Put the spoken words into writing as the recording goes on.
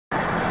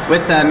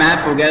With Matt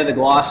Foget of the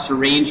Gloucester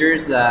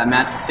Rangers.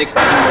 Matt's a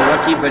 16-year-old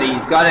rookie, but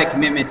he's got a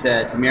commitment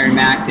to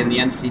Merrimack and the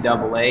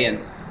NCAA. And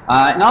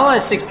not a lot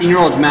of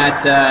 16-year-olds, Matt,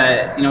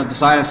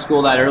 decide on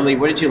school that early.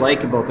 What did you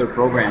like about their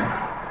program?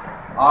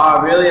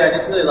 Really, I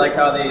just really like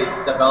how they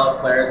develop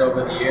players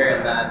over the year,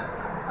 and that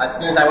as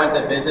soon as I went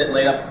to visit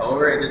late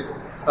October, it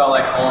just felt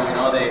like home.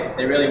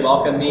 They really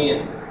welcomed me,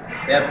 and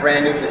they have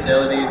brand new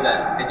facilities,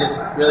 and it just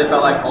really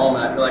felt like home.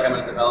 And I feel like I'm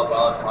going to develop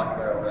well as a hockey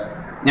player over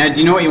there. Now, do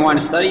you know what you want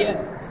to study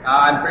yet?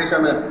 I'm pretty sure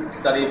I'm going to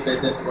study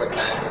business sports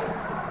management.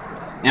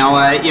 Now,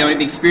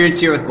 the experience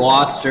here with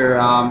Gloucester,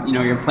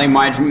 you're playing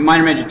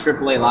minor major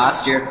AAA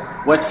last year.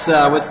 What's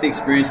the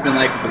experience been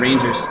like with the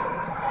Rangers?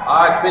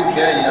 It's been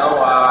good.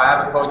 I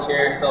have a coach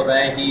here,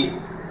 Sylvain. He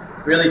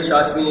really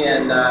trusts me,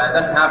 and it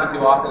doesn't happen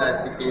too often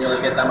as a 16-year-old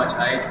to get that much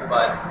ice.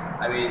 But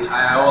I mean,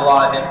 I owe a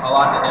lot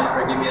to him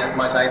for giving me as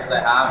much ice as I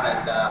have,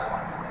 and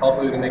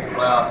hopefully we can make the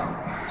playoffs.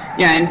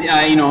 Yeah, and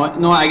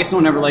I guess no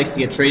one ever likes to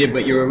get traded,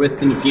 but you were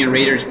with the Nepean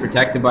Raiders,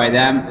 protected by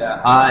them.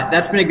 Yeah.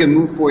 That's been a good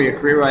move for you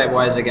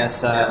career-wise, I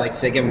guess. Like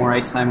say, get more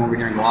ice time over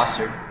here in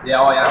Gloucester.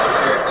 Yeah,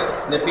 for sure.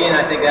 Because Nepean,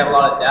 I think they have a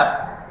lot of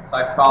depth, so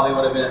I probably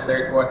would have been a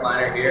third, fourth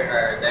liner here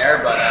or there.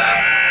 But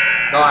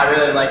no, I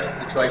really like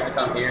the choice to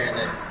come here, and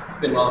it's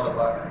been well so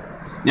far.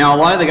 Now, a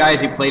lot of the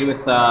guys you played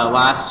with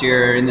last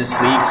year in this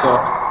league, so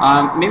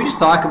maybe just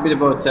talk a bit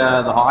about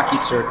the hockey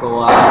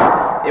circle.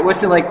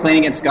 What's it like playing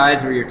against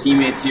guys who were your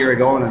teammates a year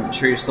ago, and I'm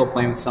sure you're still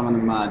playing with some of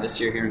them this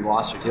year here in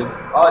Gloucester too?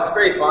 Oh, it's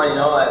pretty fun.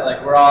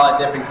 Like we're all at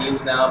different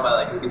teams now, but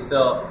like we can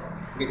still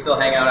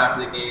hang out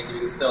after the games, and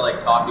we can still like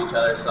talk to each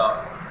other.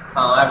 So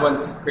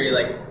everyone's pretty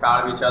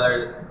proud of each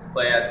other to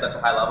play at such a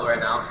high level right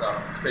now. So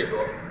it's pretty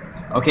cool.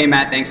 Okay,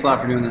 Matt. Thanks a lot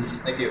for doing this.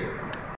 Thank you.